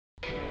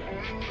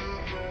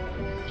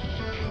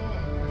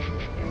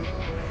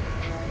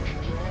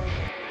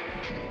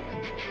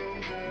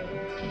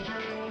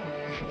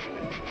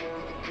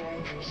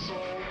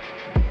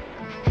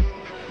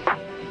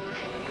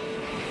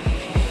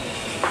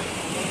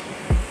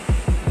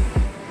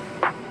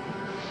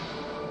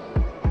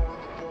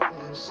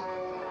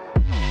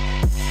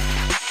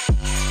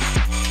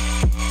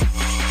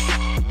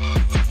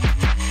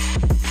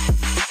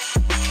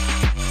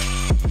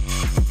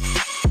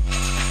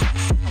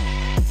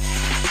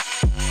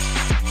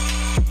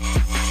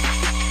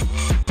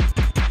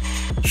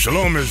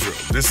Shalom, Israel.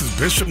 This is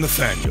Bishop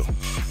Nathaniel.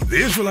 The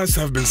Israelites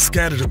have been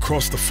scattered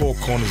across the four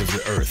corners of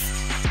the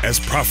earth, as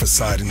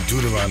prophesied in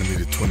Deuteronomy,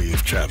 the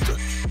 20th chapter.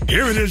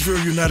 Here in Israel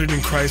United in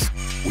Christ,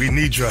 we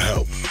need your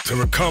help to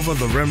recover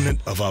the remnant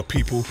of our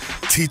people,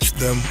 teach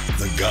them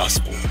the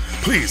gospel.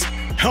 Please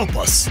help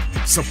us,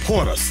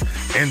 support us,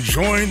 and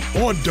join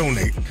or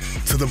donate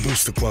to the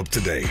Booster Club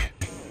today.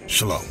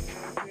 Shalom.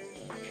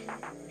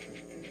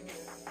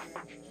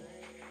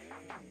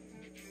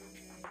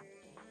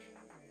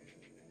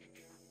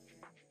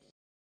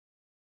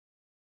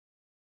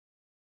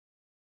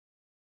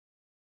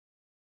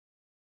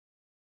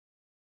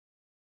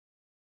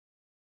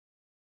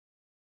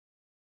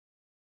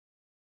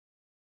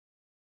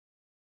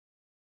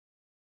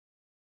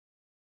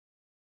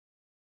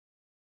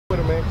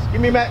 Give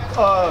me Matthew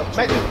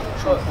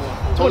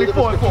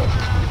 24 and 4.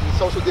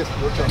 Social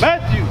distance.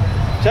 Matthew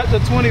chapter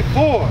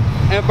 24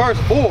 and verse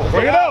 4.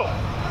 Bring it out.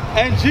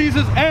 And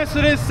Jesus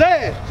answered and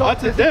said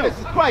unto them, This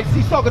is Christ.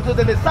 He's talking to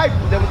the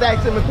disciples that was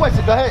asking him a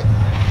question. Go ahead.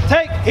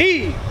 take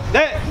heed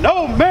that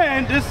no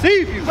man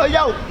deceive you. So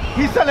yo,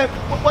 he's telling,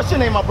 what's your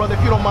name, my brother,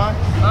 if you don't mind?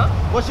 Huh?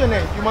 What's your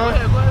name? You mind?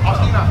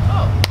 Austina.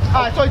 Oh.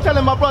 All right, so he's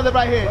telling my brother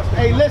right here,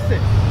 hey, listen,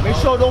 make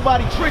sure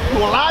nobody trick you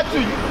or lie to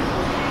you.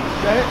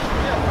 Go ahead.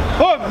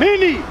 For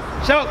many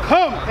shall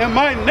come in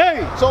my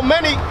name. So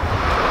many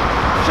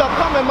shall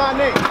come in my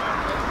name.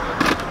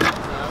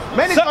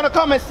 Many's gonna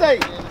come and say,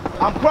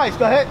 I'm Christ.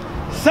 Go ahead.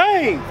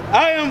 Saying,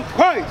 I am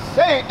Christ.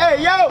 Saying,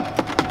 hey, yo,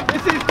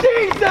 this is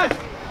Jesus.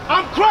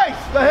 I'm Christ.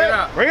 Go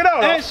ahead. Bring it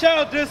out. And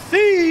shall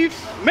deceive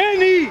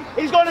many.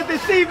 He's gonna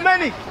deceive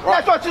many.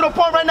 Right. That's what to the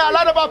point right now. A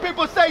lot of our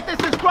people say this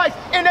is Christ.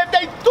 And if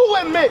they do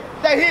admit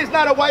that he is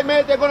not a white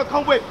man, they're gonna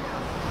come with,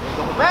 it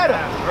don't matter.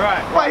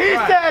 Right. But he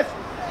says,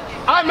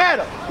 I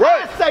matter.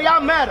 Right. I say I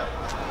matter.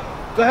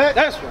 Go ahead.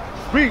 That's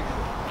right. Read.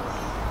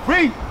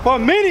 Read. For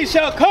many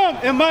shall come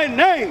in my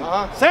name,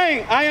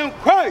 saying, I am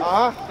Christ,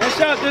 and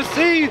shall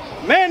deceive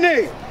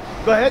many.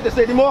 Go ahead. There's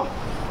any more?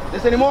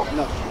 There's any more?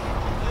 No.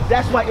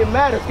 That's why it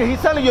matters. Because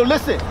he's telling you,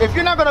 listen, if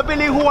you're not going to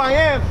believe who I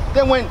am,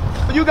 then when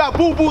you got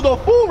boo-boo the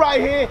fool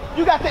right here,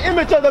 you got the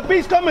image of the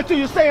beast coming to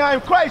you saying, I am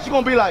Christ, you're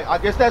going to be like, I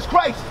guess that's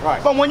Christ.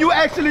 Right. But when you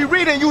actually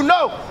read it, you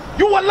know,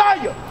 you a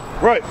liar.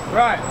 Right.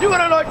 Right. You're going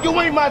to know you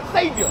ain't my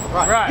savior.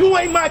 Right. You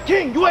ain't my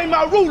king. You ain't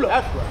my ruler.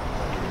 That's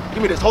right.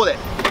 Give me this. Hold it.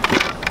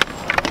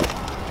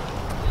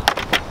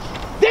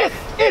 This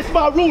is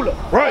my ruler.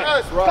 Right.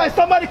 That's right. Like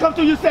somebody come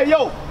to you and say,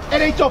 yo, it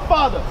ain't your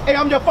father. Hey,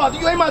 I'm your father.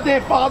 You ain't my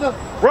damn father.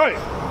 Right.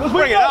 Because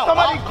when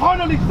somebody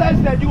carnally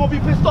says that, you're going to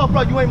be pissed off,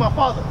 bro. You ain't my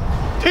father.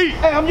 Hey,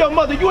 I'm your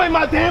mother. You ain't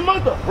my damn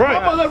mother.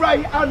 Right. My mother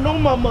right here. I know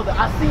my mother.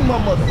 I see my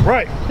mother.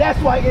 Right. That's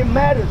why it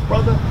matters,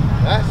 brother.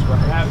 That's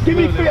right. Give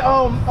me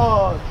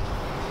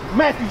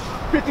Matthew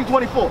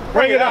 15:24.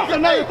 Bring it out. That's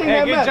another thing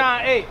that matters.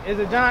 John 8. Is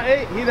it John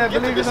 8? He that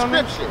believes on me?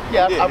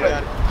 Yeah, I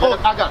read it. Oh,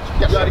 I got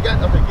you. Yes, You already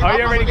got it? Okay. Oh,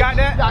 you already got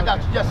that? Yeah, I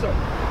got you. Yes, sir.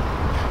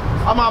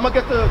 I'm gonna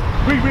get the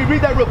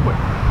read that real quick.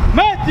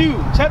 Matthew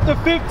chapter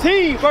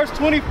 15 verse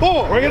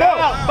 24. Bring it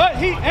out. But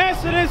he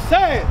answered and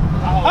said,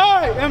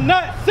 I am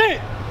not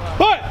sent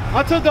but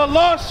unto the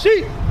lost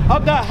sheep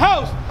of the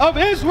house of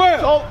Israel.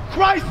 So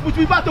Christ, which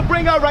we about to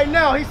bring out right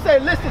now, he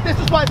said, listen, this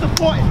is why it's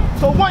important.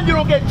 So one, you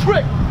don't get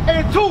tricked.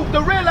 And two,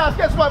 to realize,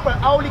 guess what? But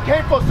I only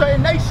came for a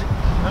certain nation.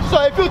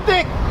 So if you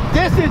think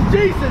this is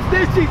Jesus,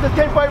 this Jesus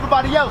came for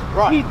everybody else.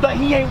 Right.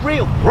 He ain't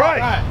real.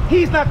 Right.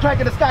 He's not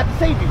cracking the sky to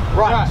save you.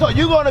 Right. So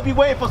you're going to be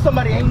waiting for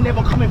somebody ain't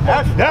never coming for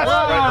you. That's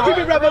right. Give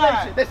me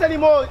Revelation. There's any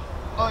more?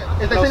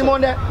 Is there any more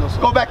on that?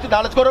 No, go back to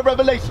now. Let's go to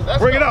Revelation.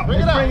 Bring it out. Bring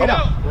it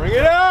out. Bring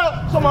it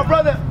out. So my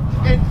brother,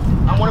 and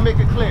I want to make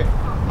it clear.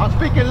 I'm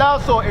speaking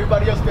loud so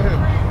everybody else can hear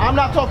me. I'm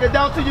not talking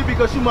down to you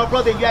because you my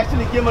brother and you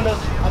actually giving us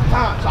a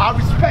time. So I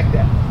respect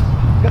that.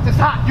 Because it's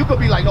hot. You could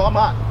be like, no, I'm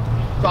hot.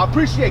 So I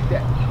appreciate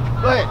that.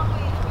 Go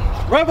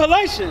ahead.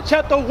 Revelation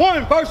chapter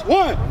 1 verse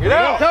 1.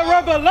 The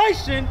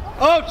revelation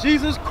of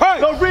Jesus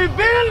Christ. The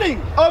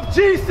revealing of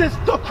Jesus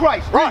the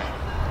Christ. Right.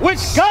 Which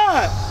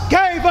God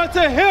gave unto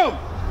him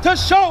to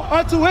show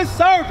unto his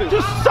servants.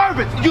 To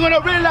servants. You're going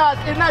to realize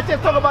it's not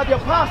just talking about the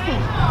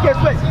apostles.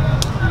 Guess what?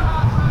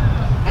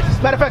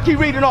 Matter of fact, keep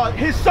reading on.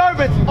 His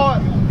servants are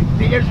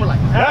the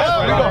Israelites. That's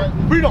right.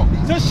 Read on.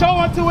 To show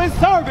unto his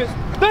servants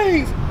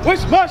things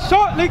which must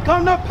shortly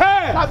come to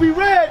pass. Now we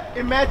read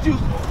in Matthew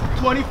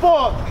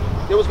 24,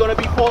 there was going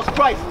to be false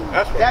Christ.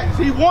 That's right.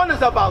 He warned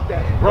us about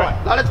that.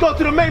 Right. Now let's go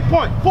to the main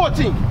point.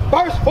 14.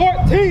 Verse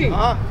 14.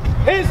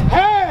 His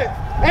head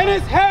and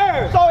his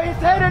hair. So his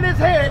head and his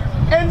head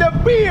and the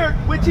beard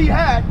which he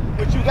had,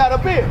 which you got a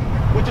beard,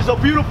 which is a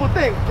beautiful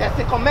thing. That's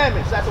the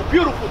commandments. That's a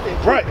beautiful thing.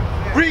 Right.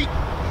 Read.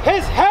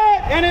 His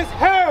head and his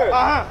hair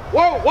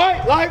were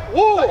white like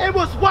wool. So it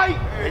was white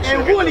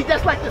and woolly,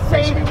 just like the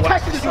same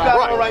texture that you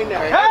got on right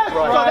now.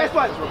 So that's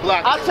why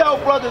I tell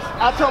brothers,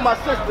 I tell my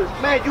sisters,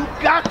 man, you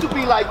got to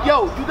be like,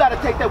 yo, you got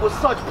to take that with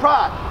such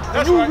pride.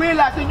 And you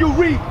realize and you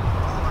read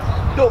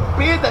the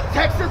beard, the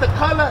texture, the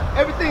color,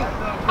 everything.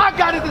 I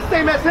got it the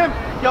same as him.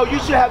 Yo, you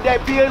should have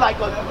that beard like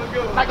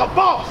a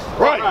boss.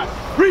 Right.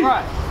 Read.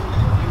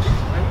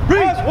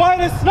 Read. As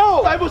white as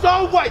snow. So it was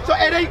all white. So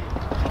it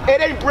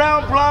ain't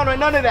brown, blonde, or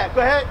none of that.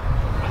 Go ahead.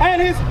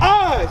 And his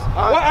eyes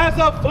were as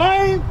a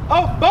flame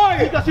of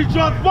fire. Because he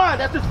drunk wine.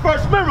 That's his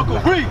first miracle.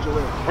 Read.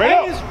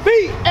 And his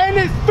feet. And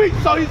his feet.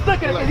 So he's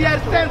looking at it. He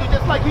had a sandal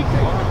just like he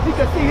can. He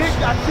can see his.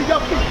 I see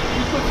your feet.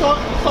 He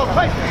saw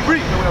Christ.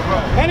 Read.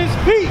 And his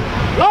feet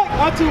like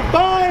unto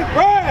fine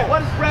brass.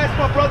 What is brass,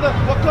 my brother?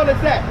 What color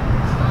is that?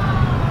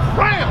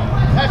 Brown.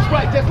 That's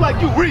right. Just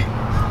like you. Read.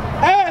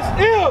 As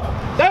if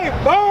they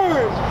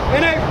burn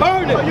in a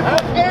furnace. So you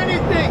put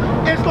anything,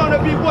 it's going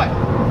to be what?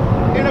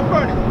 In a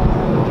furnace.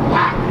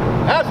 Wow.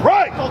 That's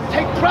right. So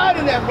take pride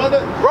in that,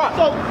 brother. Right.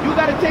 So you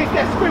got to taste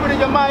that spirit in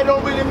your mind. It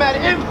don't really matter.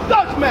 It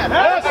does matter.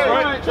 That's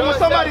right. So when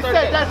somebody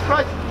says that's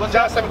Christ.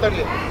 John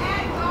 7:38.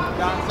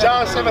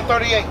 John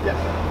 7:38. Yeah.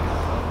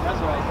 That's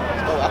right.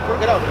 Oh, I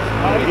broke it out.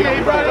 Yeah,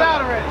 he brought it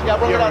out already. Yeah, I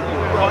broke it out.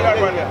 Oh, yeah,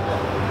 right there.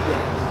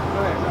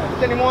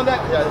 Is any more on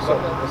that? Yeah,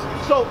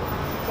 So,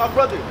 my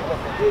brother,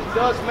 it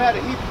does matter.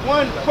 He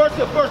first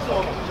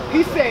off,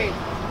 he's saying,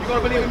 you're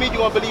gonna believe in me, you're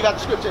gonna believe out the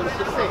scripture. It's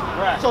the same.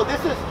 Right. So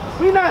this is,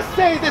 we're not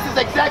saying this is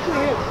exactly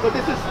him, but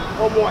this is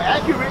more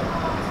accurate.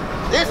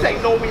 This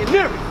ain't nowhere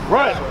near it.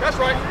 Right. That's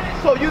right.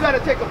 So you gotta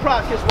take a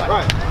prize, guess what?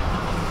 Right.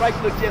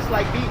 Christ looks just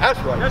like me. That's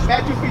right.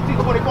 Matthew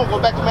 15:24, go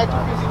back to Matthew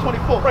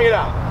 15:24. Bring it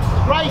out.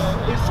 Christ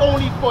is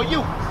only for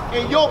you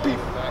and your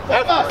people.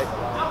 For us.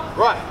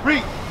 Right.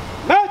 Read.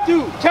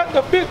 Matthew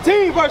chapter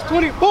 15 verse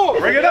 24.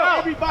 Bring it out.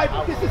 Every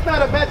Bible. This is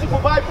not a magical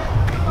Bible.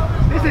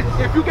 This is,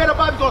 if you get a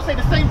Bible, it's gonna say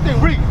the same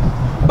thing. Read.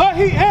 But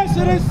he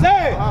answered and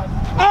said,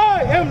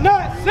 I am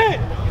not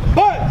sent,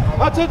 but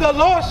unto the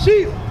lost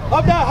sheep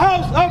of the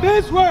house of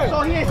Israel.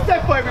 So he ain't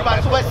sent for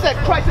everybody. So it said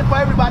Christ is for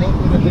everybody.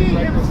 He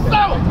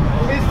himself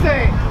is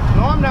saying,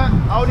 no, I'm not.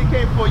 I only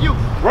came for you.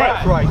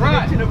 Right. Right. The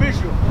nation of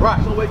Israel.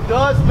 Right. So it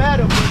does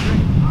matter,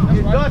 brethren.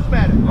 It does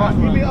matter. Right.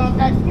 Give me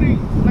Acts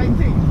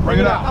 3:19. Bring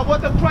it out. Now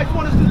what does Christ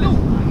want us to do?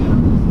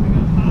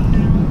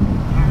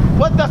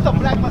 What does the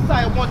black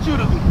Messiah want you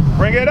to do?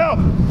 Bring it up.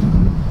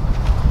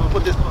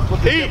 Put this.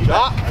 Eat.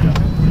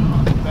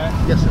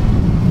 Yes, sir.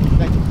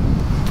 Thank you.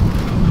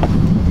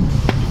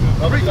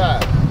 Other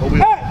side.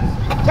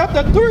 Acts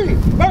chapter 3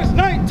 verse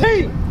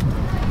 19.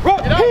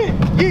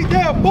 Repent ye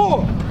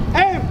therefore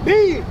and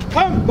be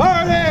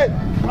converted.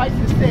 Christ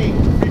is saying,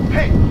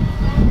 repent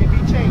and be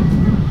changed.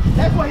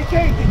 That's why he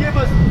came, to give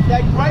us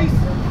that grace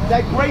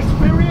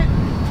period.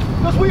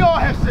 Because we all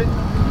have sinned,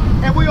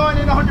 and we aren't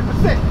in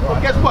 100%.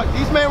 But guess what?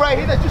 These men right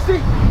here that you see,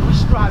 we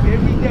strive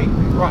every day.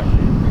 Right.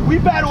 We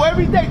battle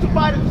every day to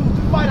fight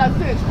our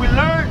sins. We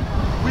learn,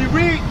 we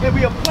read, and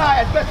we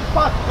apply as best as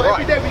possible. So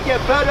every day we get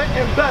better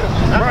and better.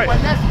 Right.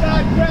 When that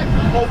sky cracks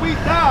or we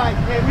die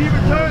and we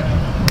return,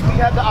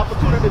 we have the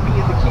opportunity to be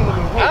in the kingdom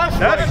and rule.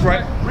 That's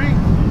right. Read.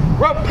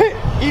 Repent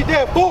ye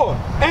therefore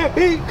and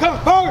be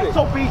converted.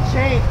 So be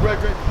changed,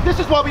 brethren. This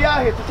is why we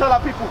out here, to tell our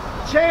people,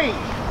 change.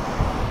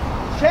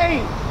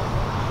 Change.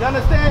 You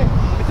understand?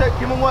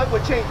 Give them what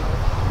we're changing.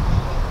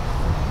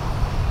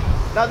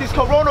 Now these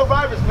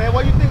coronavirus, man,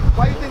 why you think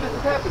this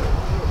is happening?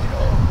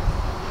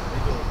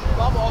 The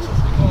Bible also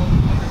speaks on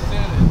the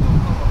sin is going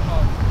to come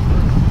upon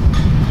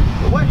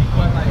you. What?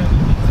 But like,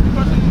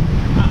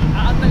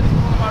 I think this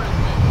coronavirus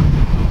is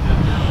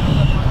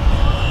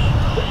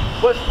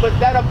Was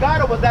that of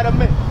God or was that of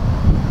men?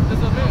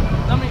 just a myth.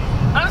 I mean,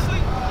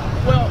 honestly,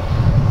 well,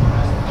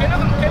 can't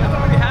nothing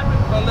really happen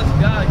unless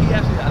God, he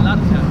actually allowed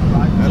it to happen.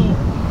 Right? So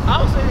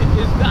I would say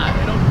it's God,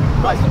 you know.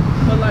 Right.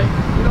 But like,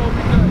 you know,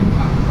 because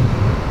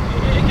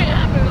it can't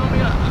happen, I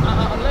mean,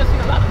 unless he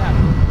allowed it to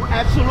happen.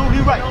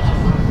 Absolutely right.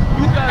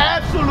 You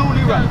guys,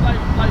 Absolutely right.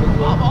 Like the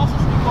Bible also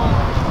speaks on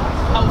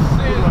how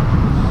sin,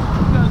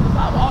 because the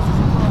Bible also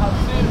speaks on how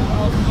sin is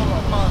also coming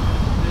upon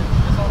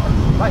this on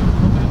earth. Right.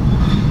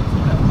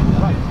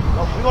 Right.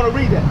 No, we're going to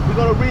read that. We're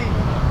going to read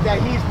that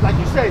he's, like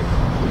you say,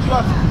 which you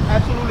are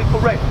absolutely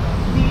correct.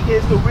 He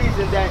is the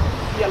reason that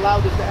he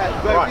allowed this to happen.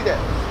 We're going to read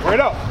that.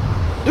 Right up.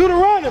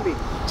 Deuteronomy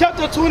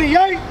chapter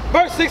 28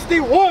 verse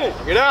 61.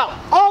 Get out.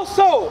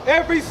 Also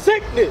every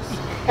sickness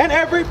and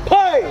every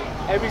plague.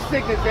 Every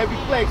sickness, every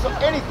plague, so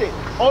anything.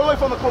 All the way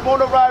from the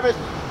coronavirus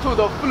to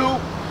the flu,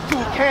 to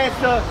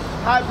cancer,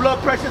 high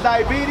blood pressure,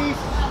 diabetes.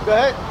 Go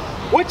ahead.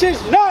 Which is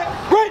not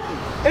written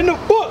in the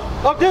book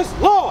of this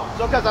law.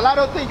 So because a lot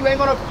of things you ain't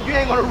gonna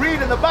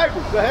read in the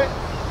Bible. Go ahead.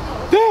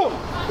 Them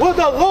will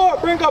the Lord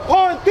bring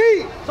upon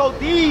thee. So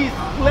these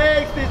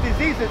plagues, these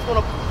diseases,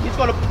 he's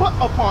gonna put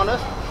upon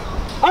us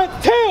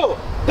until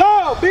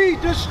thou be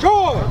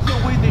destroyed.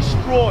 until we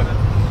destroy.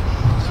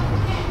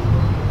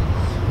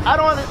 I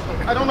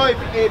don't know if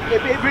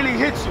it really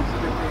hits you.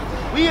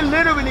 We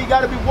literally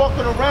got to be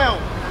walking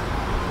around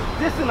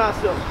dissing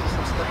ourselves.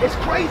 It's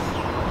crazy.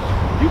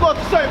 You go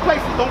to certain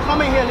places, don't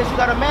come in here unless you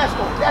got a mask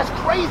on. That's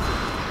crazy.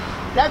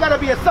 That got to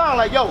be a sign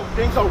like, yo,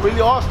 things are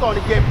really all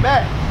starting to get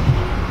bad.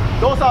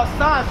 Those are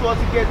signs for us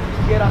to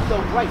get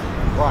ourselves right.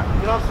 Right.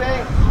 You know what I'm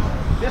saying?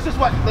 This is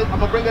what, I'm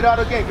going to bring it out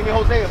again. Give me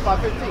Hosea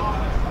 5:15.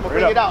 I'm going to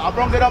bring it out. I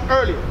brought it up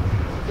earlier.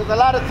 Because a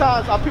lot of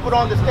times our people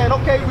don't understand,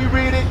 okay, we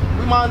read it,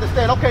 we might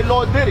understand, okay,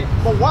 Lord did it.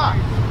 But why?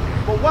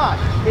 But why?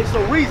 It's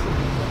a reason.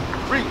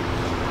 Read.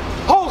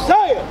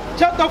 Hosea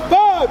chapter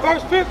 5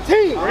 verse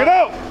 15. Bring it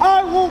out.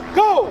 I will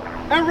go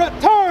and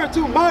return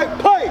to my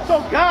place.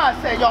 So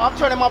God said, yo, I'm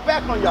turning my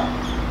back on y'all.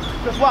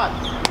 Because why?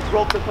 He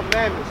broke the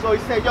commandments. So he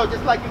said, yo,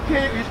 just like a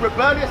kid, he's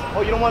rebellious,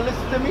 oh, you don't want to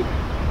listen to me?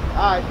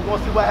 All right, you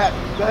want to see what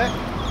happens. Go ahead.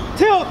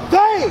 Till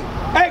they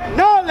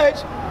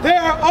acknowledge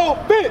their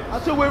offense.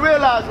 Until we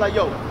realize, like,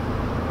 yo,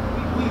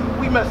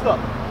 we messed up.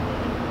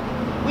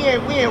 We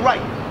ain't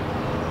right.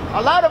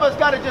 A lot of us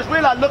got to just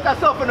realize, look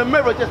ourselves in the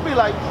mirror, just be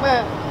like,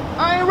 man,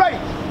 I ain't right.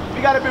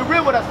 We got to be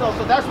real with ourselves.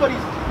 So that's what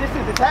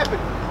it's happening.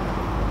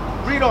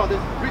 Read on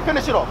this.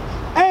 Finish it off.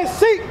 And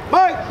seek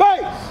my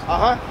face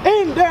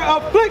in their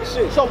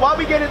affliction. So while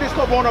we get in this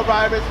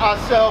coronavirus,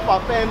 ourselves,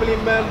 our family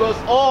members,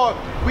 or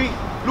we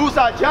lose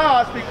our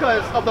jobs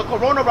because of the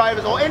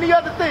coronavirus or any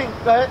other thing,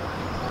 go ahead.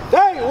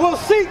 They will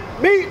seek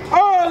me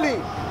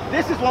early.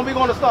 This is when we're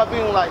going to start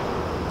being like,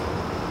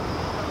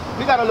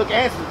 we got to look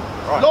answered.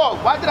 Right. Lord,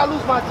 why did I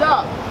lose my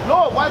job?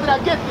 Lord, why did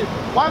I get this?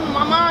 Why did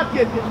my mom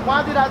get this?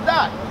 Why did I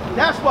die?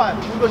 That's why,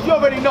 because you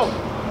already know.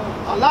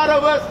 A lot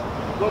of us,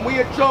 when we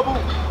in trouble,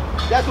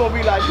 that's when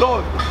we like,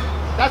 Lord.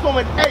 That's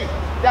when, hey,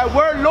 that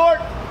word, Lord,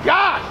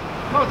 God,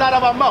 comes out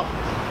of our mouth.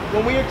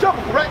 When we in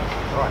trouble, correct?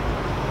 Right.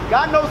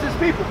 God knows his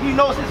people. He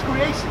knows his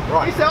creation.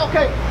 Right. He said,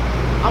 okay,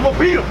 I'm going to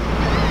beat them.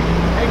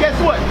 And guess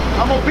what?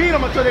 I'm going to beat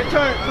them until they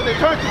turn to me,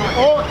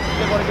 or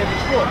they're going to get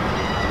destroyed.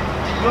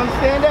 You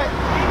understand that?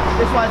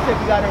 That's why I said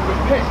we got to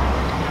repent.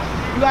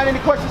 You got any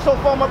questions so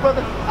far, my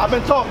brother? I've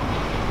been talking.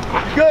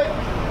 Good.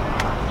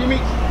 Give me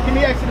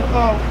Exodus.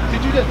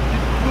 Did you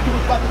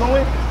was about to go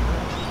in?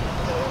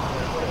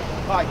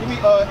 All right, give me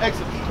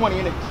Exodus 20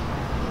 in it.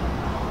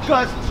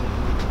 Because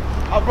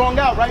I brought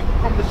out, right,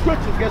 from the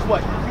scriptures, guess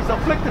what? He's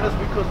afflicted us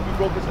because we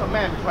broke his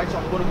commandments, right? So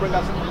I'm going to bring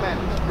out some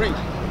commandments. Read.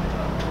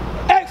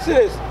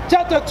 Exodus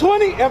chapter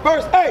 20 and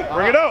verse 8.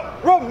 Bring it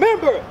out.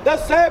 Remember the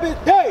Sabbath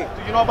day.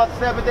 Do you know about the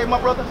Sabbath day, my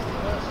brother?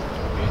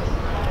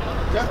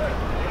 Yeah?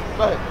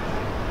 Go ahead.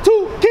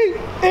 To keep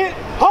it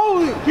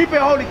holy. Keep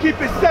it holy,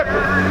 keep it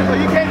separate. So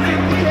you can't treat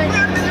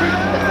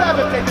the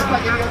Sabbath day just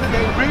like any other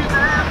day. Read.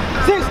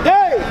 6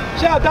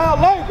 days shall thou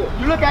labor.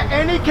 You look at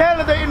any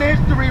calendar in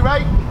history,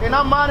 right? In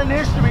our modern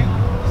history,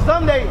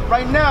 Sunday,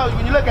 right now,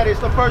 when you look at it, it's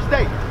the first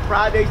day.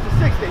 Friday's the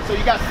 6th day. So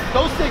you got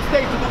those 6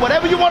 days to do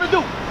whatever you want to do.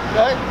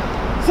 Go ahead.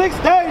 6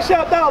 days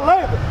shalt thou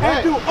labor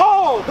and do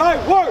all thy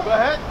work. Go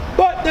ahead.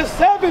 But the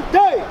 7th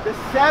day. The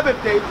Sabbath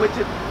day, which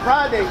is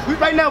Friday.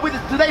 Right now,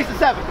 today's the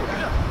Sabbath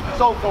day.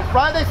 So from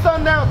Friday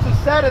sundown to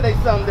Saturday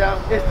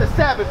sundown, it's the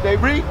Sabbath day.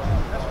 Read.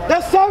 The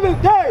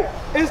 7th day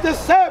is the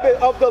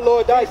Sabbath of the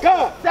Lord thy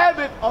God. The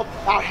Sabbath of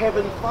our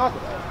Heavenly Father.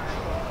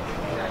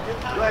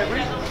 Go ahead,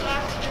 read.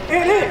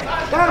 In it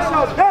thou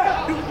shalt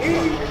not do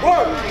any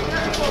work.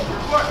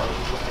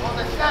 On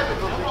the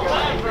Sabbath of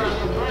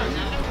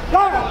the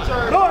Thou,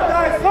 nor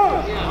thy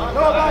son,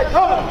 nor thy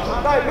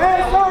daughter, thy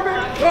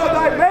manservant, nor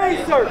thy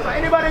maidservant.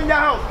 Anybody in your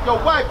house,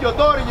 your wife, your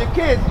daughter, your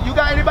kids, you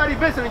got anybody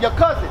visiting, your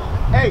cousin,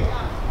 hey,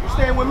 you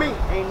staying with me,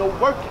 ain't no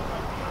working.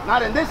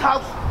 Not in this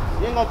house,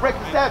 you ain't gonna break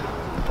the Sabbath.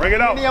 Bring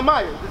it out.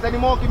 Nehemiah, is there any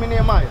more? Give me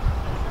Nehemiah.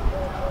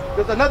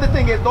 Because another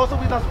thing is, those of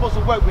us not supposed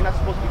to work, we're not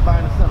supposed to be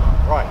buying and selling.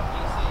 Right.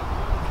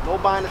 No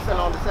buying and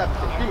selling on the Sabbath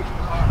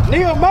day.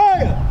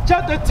 Nehemiah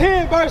chapter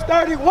 10 verse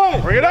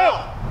 31. Bring it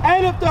out.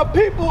 And if the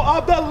people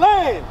of the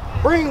land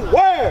bring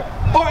ware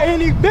or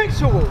any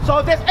victuals. So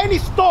if there's any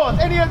stores,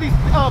 any of these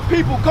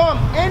people come,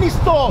 any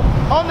store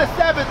on the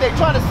Sabbath day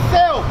trying to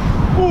sell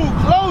food,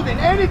 clothing,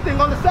 anything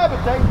on the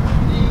Sabbath day.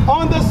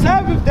 On the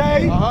Sabbath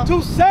day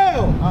to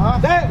sell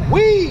that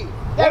we,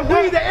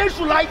 the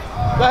Israelites,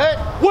 go ahead,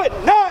 would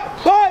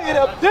not buy it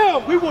of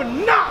them. we will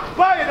not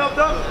buy it of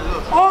them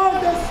On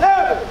the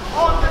Sabbath.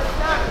 on the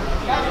Sabbath.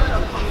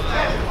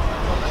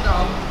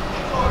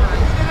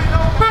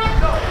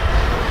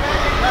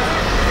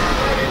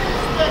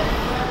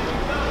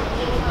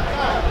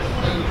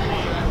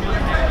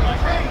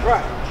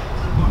 Right.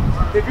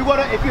 If you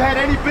had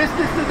any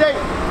business today,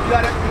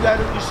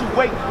 you should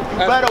wait. You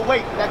better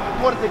wait. That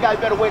according to God,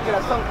 you better wait till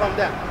that sun come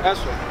down. That's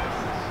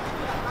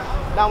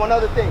right. Now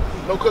another thing.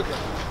 No cooking.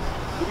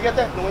 Did you get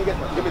that? No, we get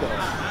that. Give me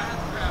that.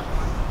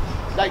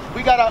 Like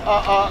we got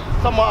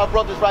some of our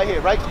brothers right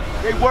here, right?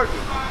 They working,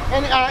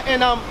 and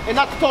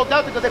not to talk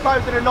down because they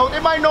probably didn't know. They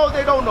might know,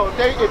 they don't know.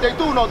 If they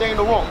do know, they ain't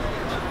the wrong.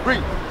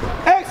 Read.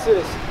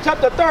 Exodus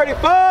chapter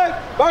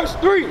 35 verse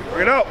 3.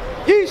 Bring it out.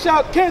 Ye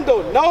shall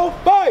kindle no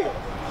fire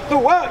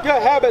throughout your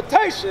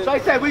habitation. So I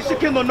said we should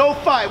kindle no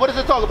fire. What does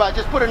it talk about?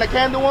 Just putting a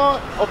candle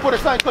on or put a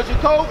sign because you're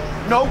cold?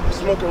 No.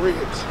 Smoking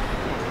rigs.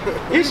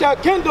 Ye shall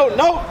kindle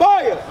no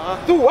fire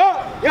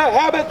throughout your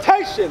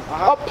habitation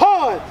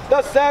upon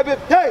the Sabbath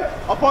day.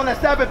 Upon the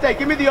Sabbath day.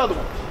 Give me the other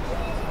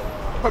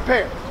one.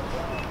 Prepare.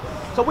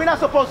 So we're not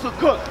supposed to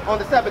cook on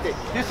the Sabbath day.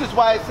 This is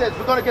why it says,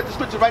 we're going to get the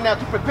scripture right now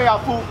to prepare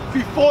our food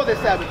before the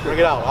Sabbath day. Bring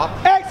it out,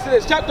 huh?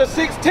 Exodus chapter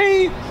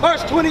 16,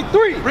 verse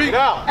 23. Read it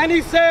out. And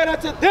he said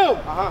unto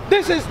them,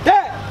 this is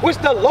that which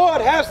the Lord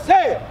hath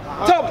said.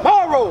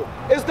 Tomorrow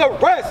is the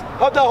rest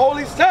of the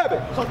holy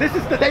Sabbath. So this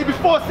is the day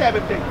before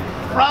Sabbath day.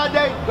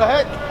 Friday, go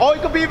ahead. Or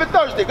it could be even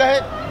Thursday, go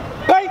ahead.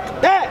 Bake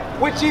that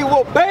which ye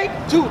will bake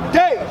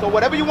today. So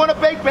whatever you want to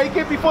bake, bake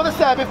it before the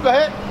Sabbath, go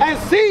ahead. And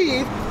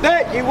seethe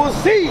that ye will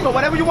seethe. So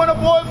whatever you want to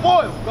boil,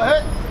 boil, go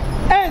ahead.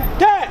 And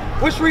that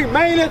which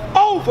remaineth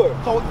over,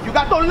 So you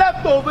got those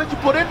leftovers, you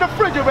put it in the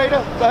refrigerator,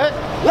 go ahead.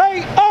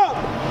 lay up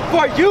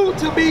for you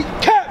to be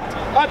kept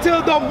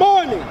until the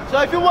morning.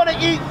 So if you want to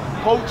eat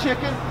whole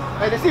chicken,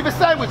 and it's even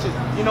sandwiches,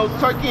 you know,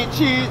 turkey and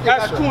cheese, they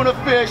That's got right.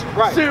 tuna fish,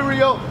 Right.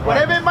 cereal,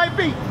 whatever it might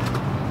be.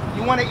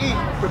 You want to eat,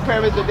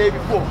 prepare it the day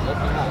before.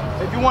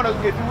 If you want to,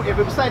 if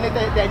it's something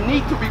that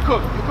need to be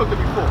cooked, you cook it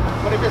before.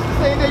 But if it's the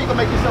same day, you can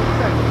make yourself a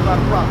sandwich. It's not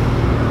a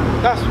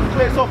problem. That's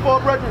Clear so far,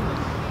 brethren?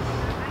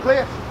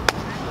 Clear?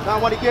 Now I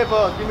want to give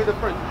me the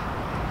fridge.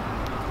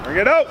 Bring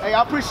it out. Hey,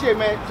 I appreciate,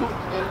 man.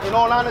 In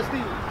all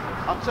honesty,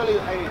 I'm telling you,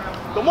 hey,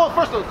 the most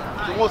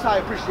I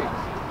appreciate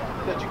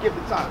that you give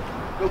the time.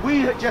 But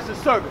we just a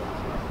servant.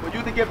 For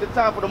you to give the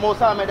time for the Most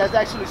High, man, that's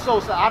actually so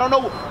sad. I don't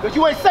know, because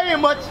you ain't saying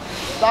much,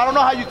 so I don't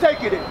know how you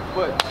take it in,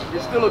 but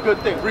it's still a good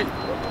thing. Read.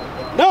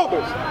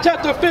 Numbers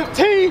chapter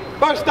 15,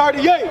 verse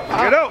 38.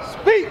 Get out.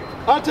 Speak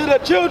unto the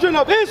children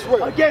of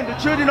Israel. Again, the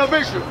children of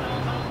Israel.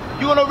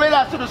 You're going to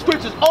realize to the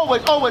scriptures,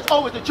 always, always,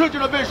 always, the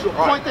children of Israel,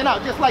 pointing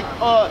out, just like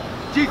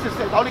Jesus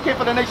said, I only came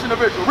for the nation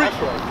of Israel. Read.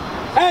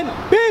 And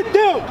bid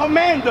them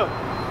Command them.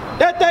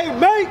 that they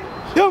make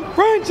them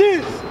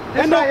fringes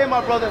This in right here, the,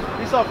 my brother,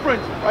 these are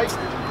fringes, right?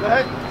 Go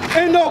ahead.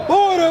 in the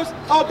borders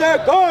of their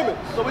garments.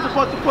 So we're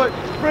supposed to put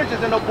fringes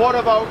in the border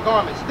of our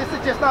garments. This is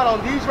just not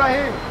on these right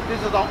here.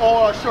 This is on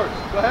all our shirts.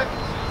 Go ahead.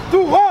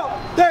 Throughout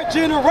their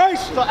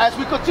generation. So as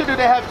we continue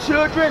to have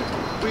children,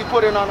 we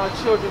put it on our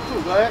children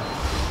too. Go ahead.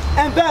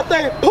 And that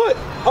they put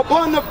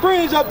upon the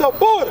fringe of the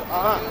border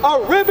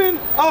a ribbon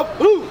of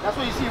blue. That's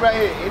what you see right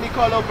here. Any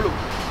color of blue.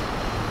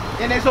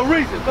 And there's a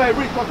reason. Go ahead,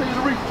 read. I'll tell you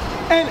the reason.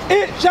 And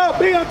it shall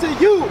be unto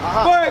you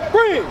for a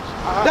fringe,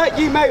 that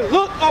ye may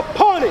look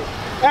upon it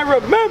and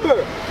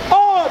remember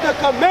all the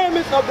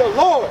commandments of the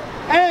Lord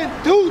and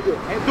do them.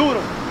 And do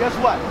them. Guess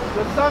what?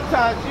 Because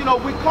sometimes, you know,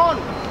 we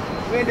carnal.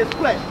 We're in this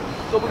flesh.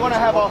 So we're going to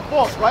have our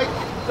faults, right?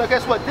 So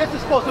guess what? This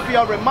is supposed to be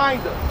a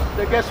reminder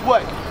that guess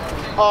what?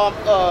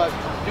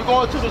 You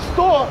go into the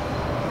store,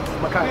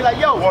 be like,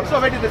 yo, it's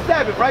already the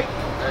Sabbath, right?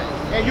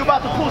 And you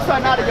about to pull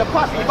something out of your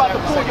pocket. You about to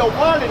pull your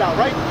wallet out,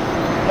 right?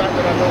 But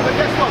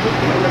guess what? When you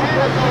put your hand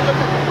out, you're going to look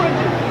at the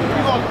fringes.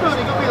 You're going to feel it.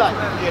 You're going to be like,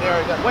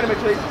 wait a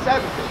minute, today's the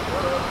Sabbath day.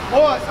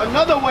 Or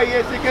another way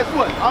is, guess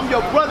what? I'm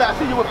your brother. I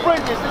see you with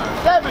fringes. It's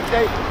the Sabbath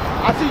day.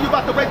 I see you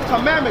about to break the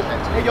commandments.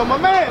 Hey, yo, my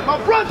man, my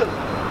brother.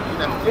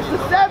 It's the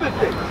Sabbath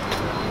day.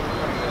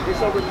 It's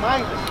a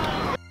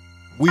reminder.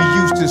 We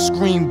used to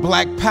scream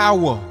Black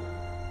Power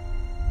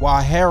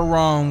while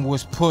Heron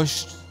was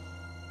pushed.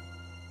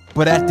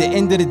 But at the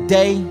end of the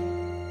day,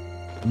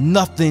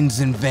 nothing's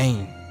in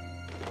vain.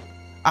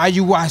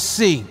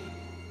 IUIC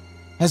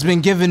has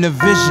been given a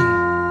vision.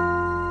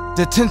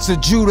 The tents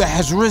of Judah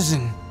has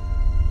risen.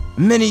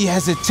 Many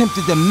has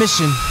attempted the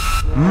mission.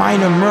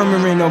 Minor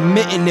murmuring,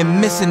 omitting,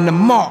 and missing the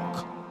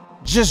mark.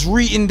 Just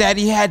reading that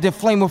he had the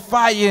flame of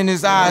fire in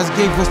his eyes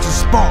gave us the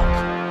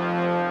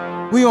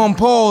spark. We on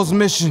Paul's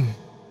mission.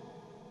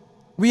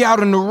 We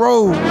out on the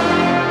road,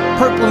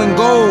 purple and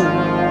gold.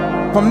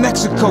 From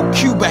Mexico,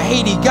 Cuba,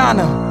 Haiti,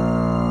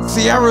 Ghana,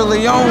 Sierra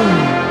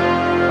Leone.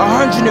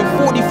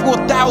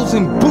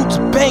 144,000 boots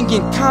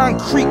banging,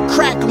 concrete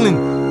crackling.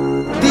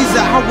 These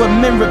are our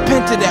men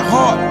repented at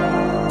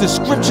heart. The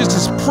scriptures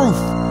is proof.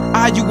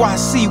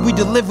 IUIC, we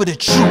deliver the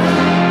truth.